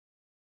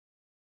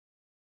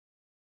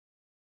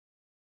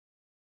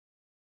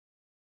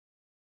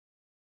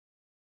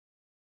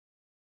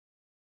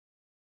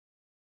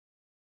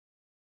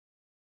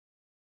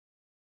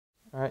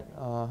All right.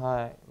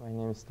 Hi, my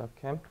name is Doug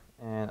Kim,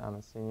 and I'm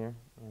a senior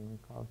in Emory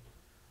College.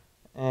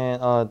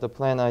 And the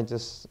plant I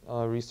just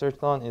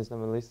researched on is the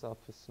Melissa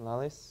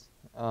officinalis.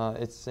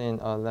 It's in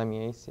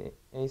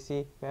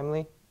Lamiaceae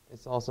family.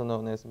 It's also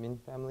known as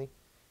mint family.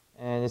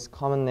 And its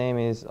common name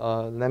is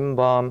lemon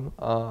balm,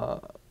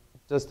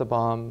 just the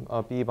balm,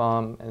 bee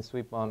balm, and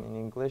sweet balm in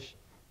English.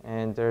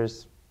 And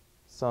there's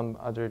some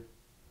other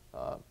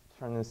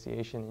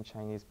pronunciation in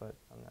Chinese, but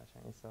I'm not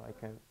Chinese, so I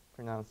can't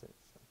pronounce it.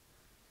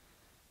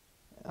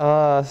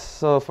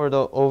 So for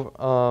the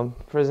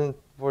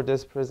for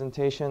this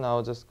presentation,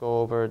 I'll just go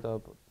over the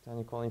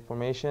botanical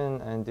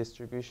information and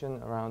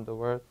distribution around the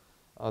world,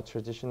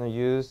 traditional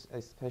use,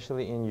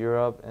 especially in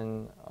Europe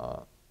and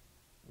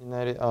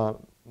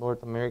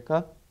North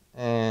America,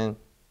 and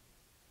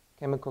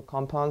chemical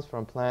compounds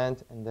from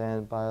plant, and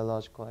then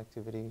biological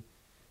activity,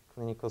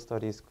 clinical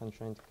studies,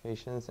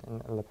 contraindications,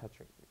 and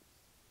allopathic use.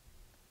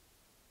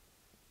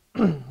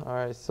 All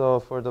right,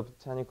 so for the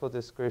botanical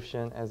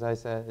description, as I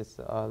said, it's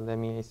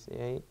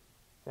Lamiaceae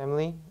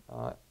family,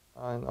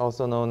 and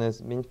also known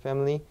as mint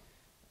family.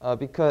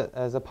 Because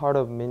as a part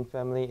of mint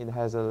family, it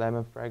has a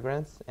lemon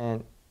fragrance,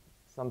 and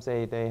some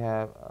say they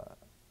have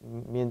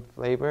mint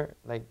flavor,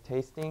 like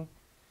tasting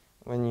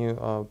when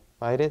you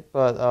bite it.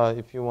 But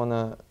if you want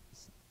to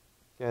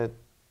get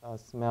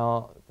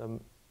smell the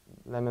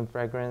lemon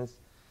fragrance,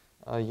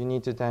 you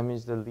need to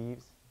damage the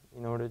leaves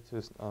in order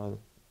to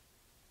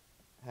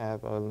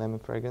have a lemon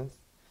fragrance.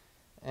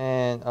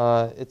 And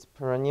it's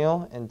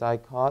perennial and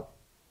dicot,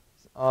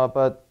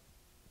 but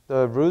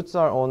the roots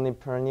are only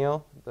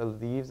perennial. The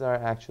leaves are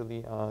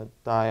actually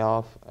die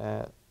off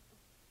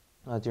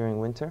during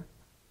winter.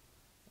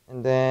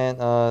 And then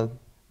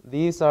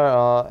leaves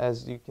are,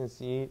 as you can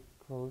see,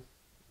 close.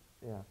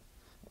 Yeah.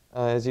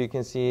 As you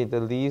can see, the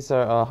leaves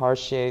are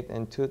heart-shaped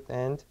and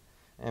tooth-end,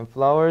 and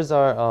flowers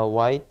are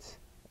white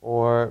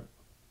or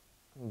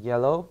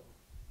yellow.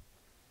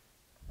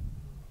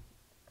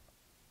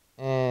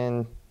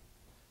 And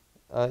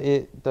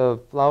the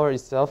flower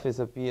itself is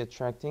a bee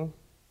attracting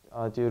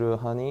due to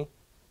honey.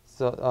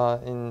 So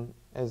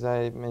as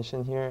I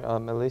mentioned here,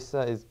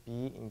 Melissa is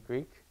bee in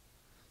Greek.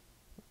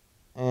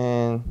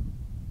 And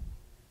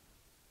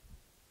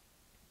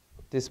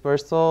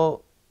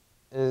dispersal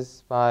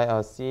is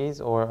by seeds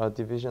or a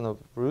division of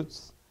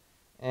roots.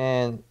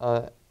 And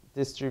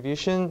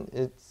distribution,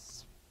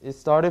 it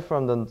started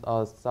from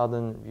the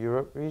Southern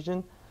Europe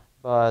region,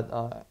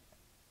 but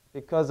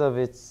because of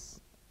its,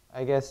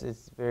 I guess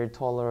it's very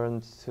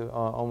tolerant to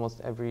almost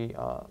every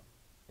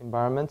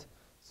environment.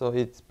 So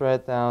it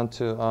spread down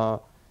to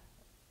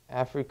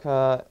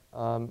Africa,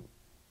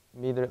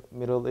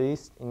 Middle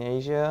East, in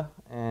Asia,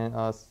 and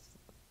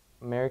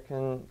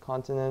American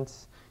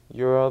continents,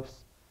 Europe,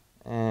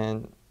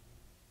 and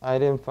I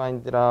didn't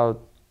find it out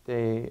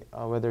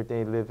whether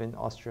they live in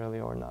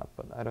Australia or not,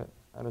 but I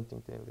don't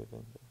think they live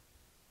in there.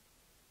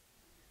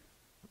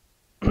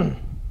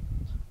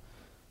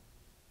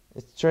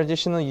 Its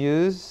traditional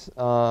use,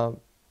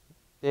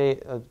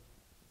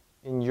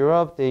 in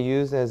Europe they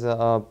use as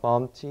a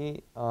balm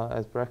tea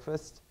as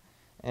breakfast,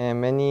 and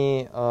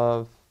many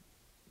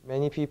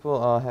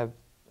people have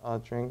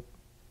drink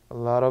a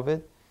lot of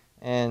it.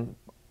 And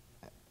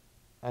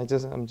I'm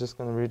just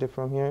going to read it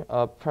from here.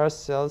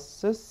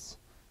 Paracelsus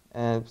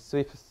and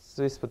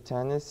Swiss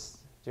botanists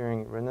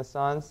during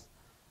Renaissance,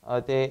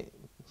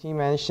 he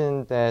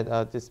mentioned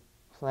that this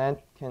plant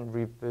can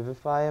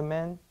revivify a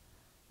man.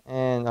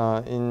 And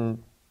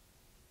in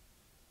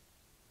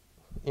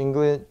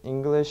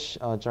English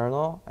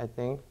journal, I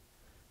think,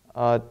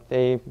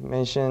 they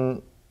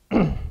mention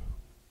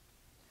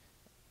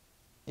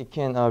it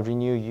can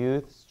renew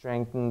youth,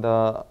 strengthen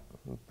the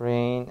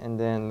brain, and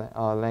then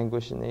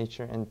languish in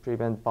nature and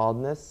prevent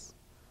baldness.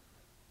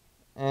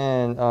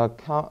 And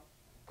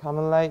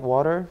Carmelite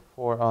water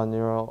for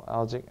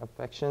neuralgic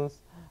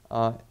affections.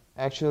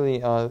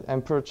 Actually,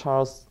 Emperor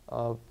Charles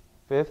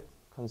V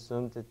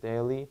consumed it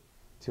daily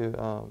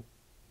to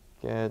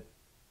get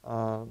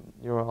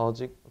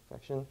neuralgic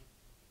affection.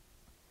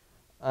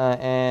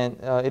 And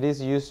it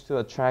is used to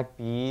attract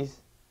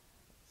bees.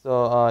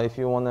 So if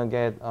you want to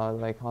get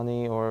like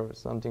honey or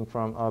something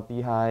from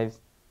beehives,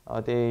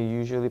 they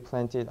usually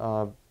plant it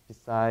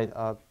beside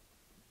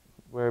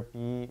where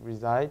bees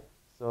reside,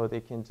 so they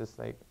can just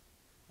like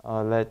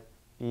let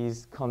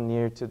bees come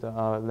near to the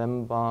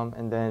lemon balm,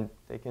 and then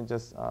they can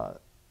just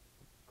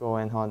go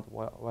and hunt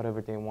whatever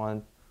they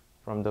want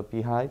from the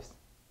beehives.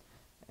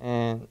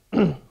 And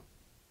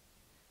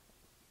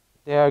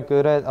they are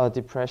good at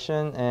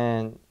depression.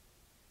 And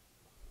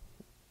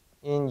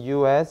in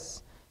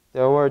U.S.,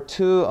 there were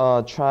two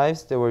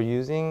tribes that were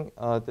using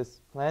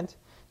this plant,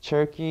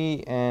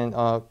 Cherokee and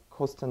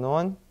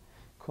Costanoan.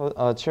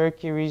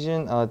 Cherokee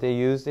region, they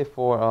used it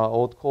for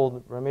old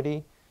cold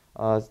remedy,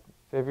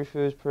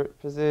 febrifuge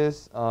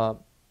purposes,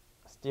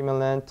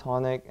 stimulant,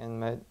 tonic, and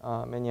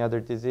many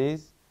other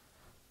disease.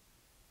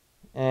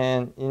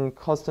 And in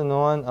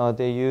Costanoan,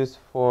 they use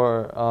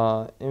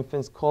for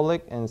infants'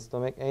 colic and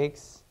stomach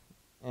aches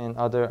and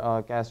other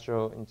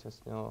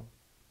gastrointestinal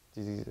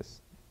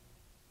diseases.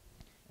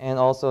 and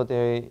also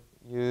they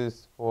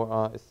use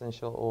for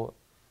essential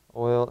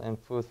oil and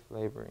food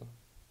flavoring.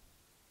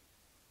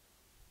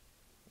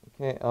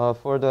 Okay,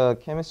 for the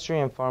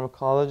chemistry and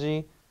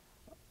pharmacology,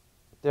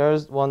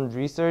 there's one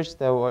research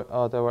that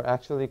were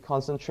actually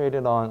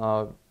concentrated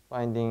on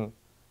finding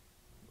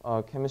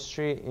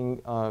chemistry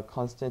in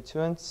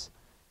constituents,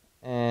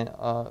 and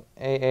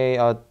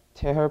AA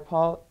Teher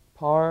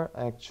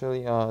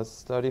actually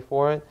study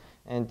for it,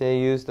 and they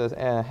used the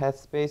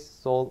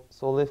headspace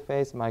solid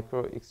phase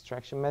micro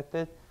extraction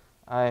method.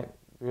 I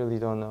really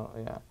don't know,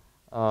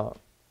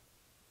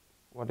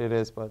 what it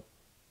is, but.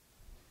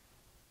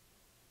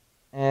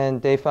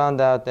 And they found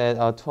out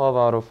that 12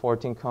 out of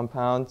 14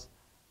 compounds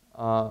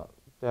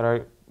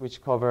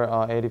which cover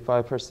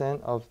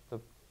 85% of the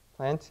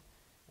plant,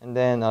 and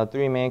then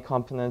 3 main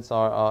components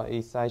are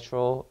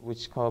acetryl,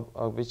 which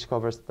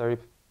covers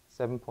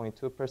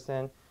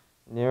 37.2%,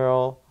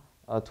 nerol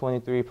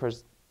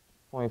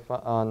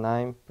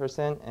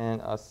 23.9%,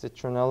 and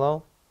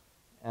citronellol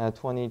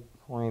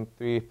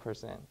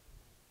 20.3%.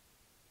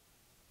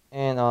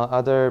 And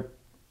other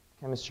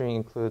chemistry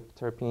include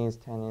terpenes,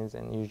 tannins,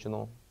 and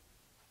eugenol.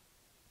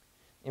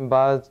 In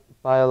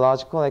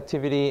biological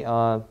activity,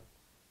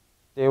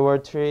 they were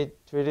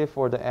treated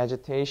for the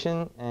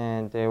agitation,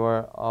 and they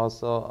were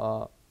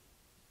also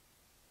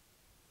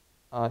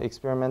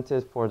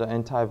experimented for the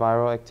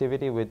antiviral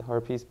activity with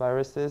herpes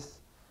viruses.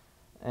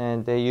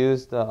 And they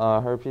used the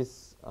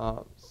herpes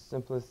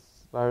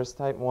simplex virus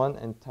type 1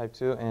 and type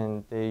 2,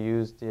 and they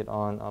used it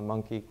on a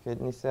monkey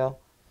kidney cell,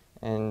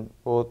 and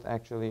both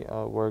actually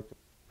worked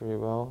pretty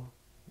well.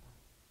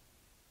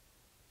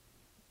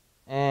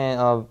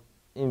 And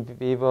in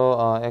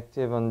vivo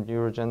active on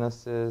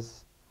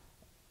neurogenesis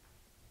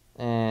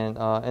and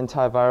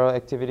antiviral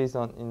activities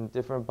in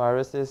different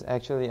viruses.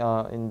 Actually,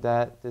 in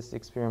this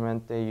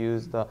experiment, they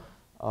used the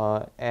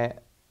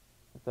egg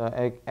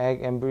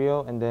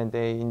embryo, and then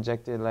they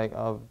injected like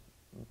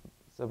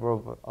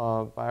several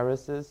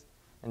viruses,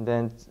 and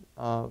then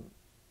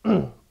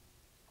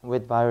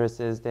with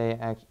viruses they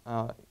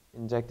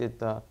injected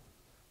the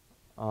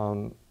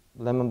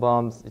lemon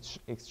balm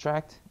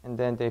extract, and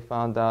then they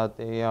found out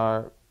they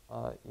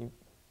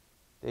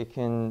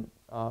can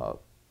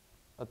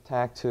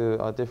attack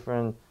to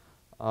different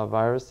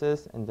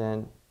viruses, and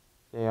then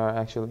they are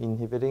actually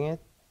inhibiting it.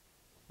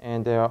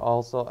 And they are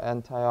also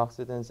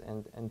antioxidants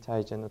and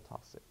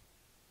anti-genotoxic.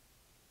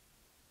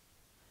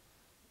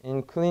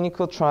 In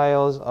clinical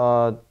trials,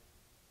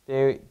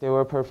 they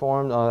were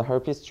performed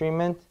herpes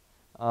treatment.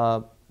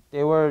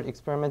 They were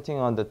experimenting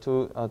on the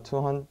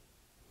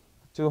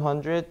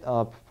 200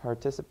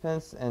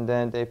 participants, and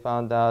then they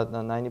found out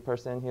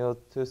 90% healed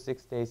 2 to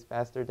 6 days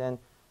faster than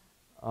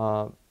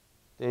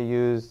they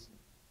use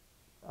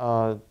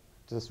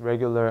just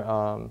regular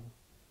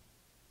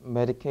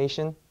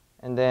medication.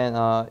 And then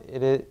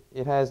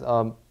it has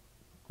a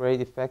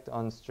great effect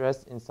on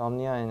stress,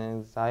 insomnia, and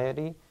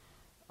anxiety.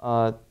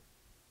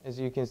 As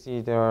you can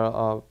see, there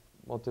are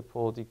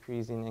multiple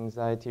decrease in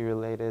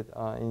anxiety-related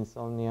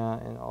insomnia,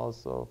 and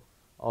also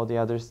all the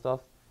other stuff.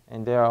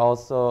 And they are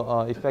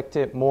also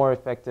more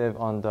effective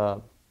on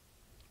the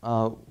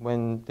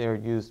when they're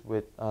used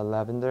with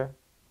lavender.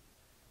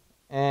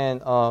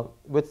 And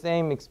with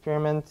same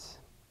experiments,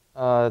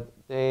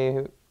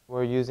 they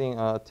were using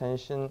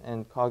attention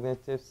and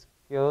cognitive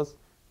skills.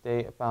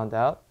 They found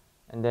out,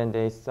 and then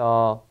they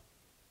saw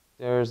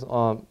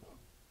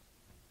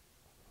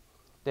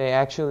they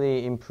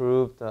actually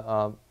improved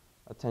the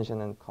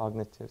attention and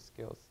cognitive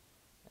skills.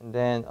 And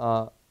then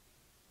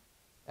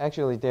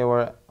actually they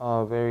were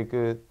very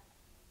good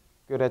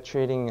at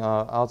treating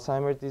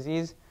Alzheimer's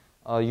disease.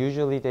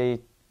 Usually they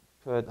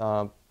put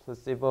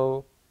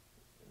placebo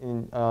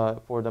in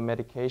for the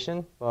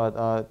medication,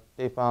 but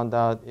they found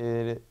out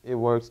it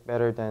works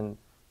better than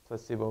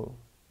placebo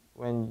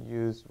when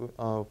used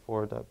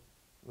for the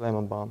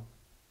lemon balm.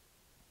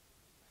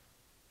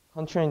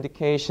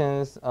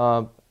 Contraindications.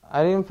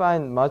 I didn't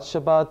find much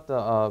about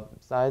the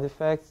side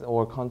effects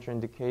or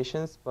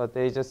contraindications, but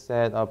they just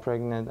said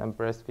pregnant and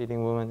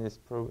breastfeeding women is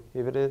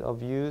prohibited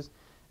of use.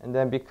 And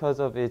then because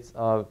of its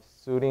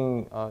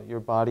soothing your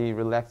body,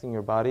 relaxing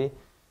your body,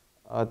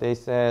 they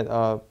said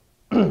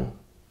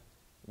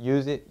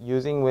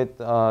using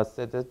with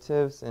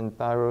sedatives and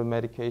thyroid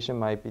medication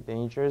might be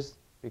dangerous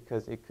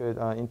because it could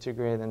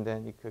integrate, and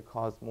then it could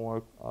cause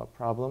more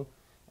problem.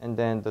 And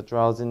then the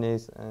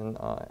drowsiness and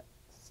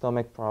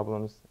stomach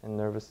problems and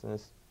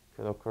nervousness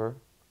could occur.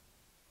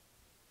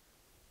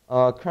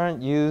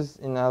 Current use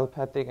in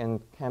allopathic and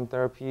chem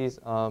therapies,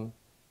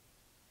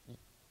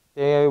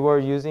 they were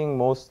using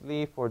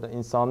mostly for the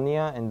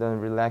insomnia and then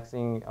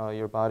relaxing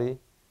your body.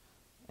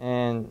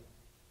 And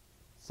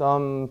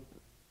some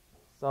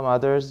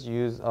others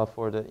use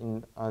for the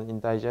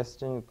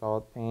indigestion,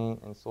 gut pain,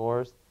 and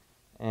sores.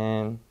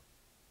 And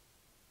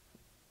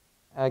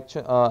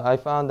actually, I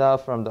found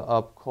out from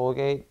the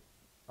Colgate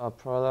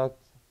product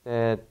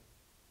that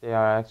they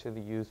are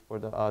actually used for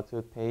the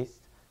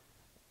toothpaste.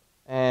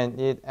 And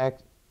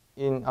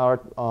in our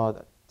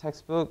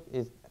textbook,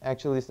 it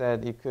actually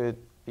said it could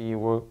be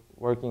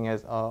working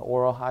as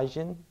oral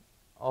hygiene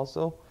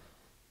also.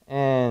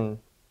 And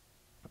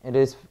it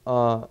is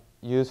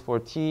used for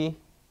tea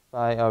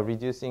by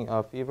reducing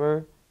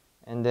fever,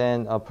 and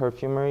then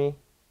perfumery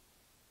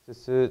to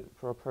suit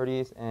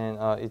properties, and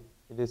it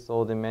is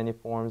sold in many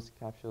forms,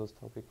 capsules,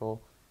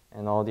 topical,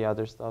 and all the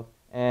other stuff.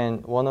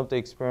 And one of the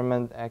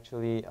experiments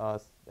actually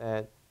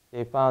that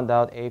they found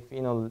out a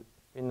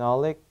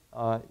phenolic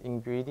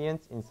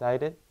ingredients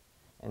inside it,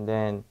 and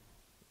then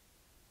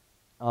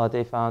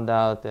they found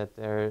out that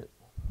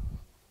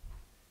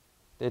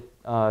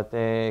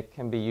they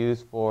can be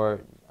used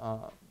for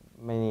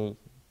many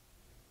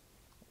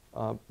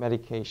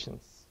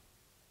medications.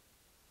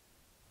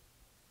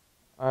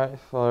 All right,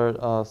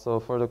 so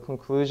for the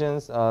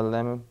conclusions,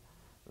 lemon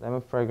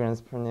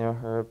fragrance perennial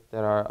herb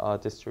that are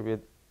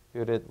distributed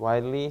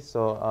widely,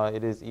 so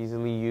it is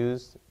easily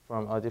used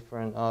from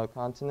different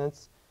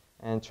continents,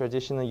 and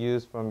traditional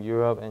use from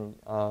Europe and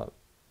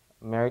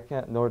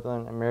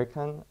Northern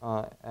American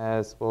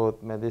as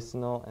both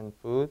medicinal and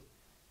food.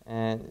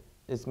 And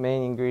its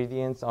main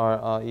ingredients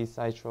are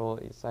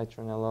E-citral,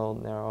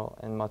 E-citronellol, nerol,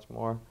 and much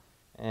more.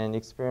 And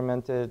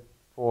experimented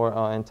for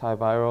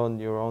antiviral,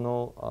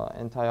 neuronal,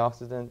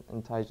 antioxidant,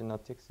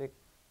 antigenotoxic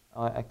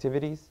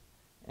activities.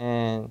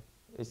 And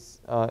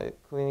its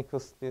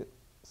clinical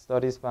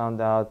studies found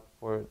out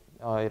for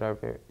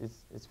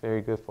it's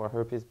very good for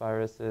herpes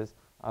viruses,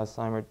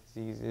 Alzheimer's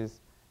diseases,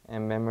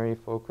 and memory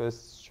focus,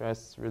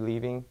 stress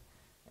relieving.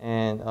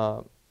 And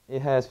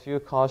it has few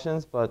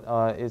cautions, but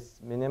it's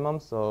minimum,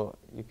 so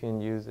you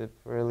can use it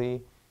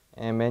freely.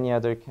 And many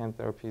other chem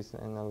therapies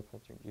and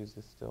allopathic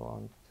uses still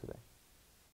on today.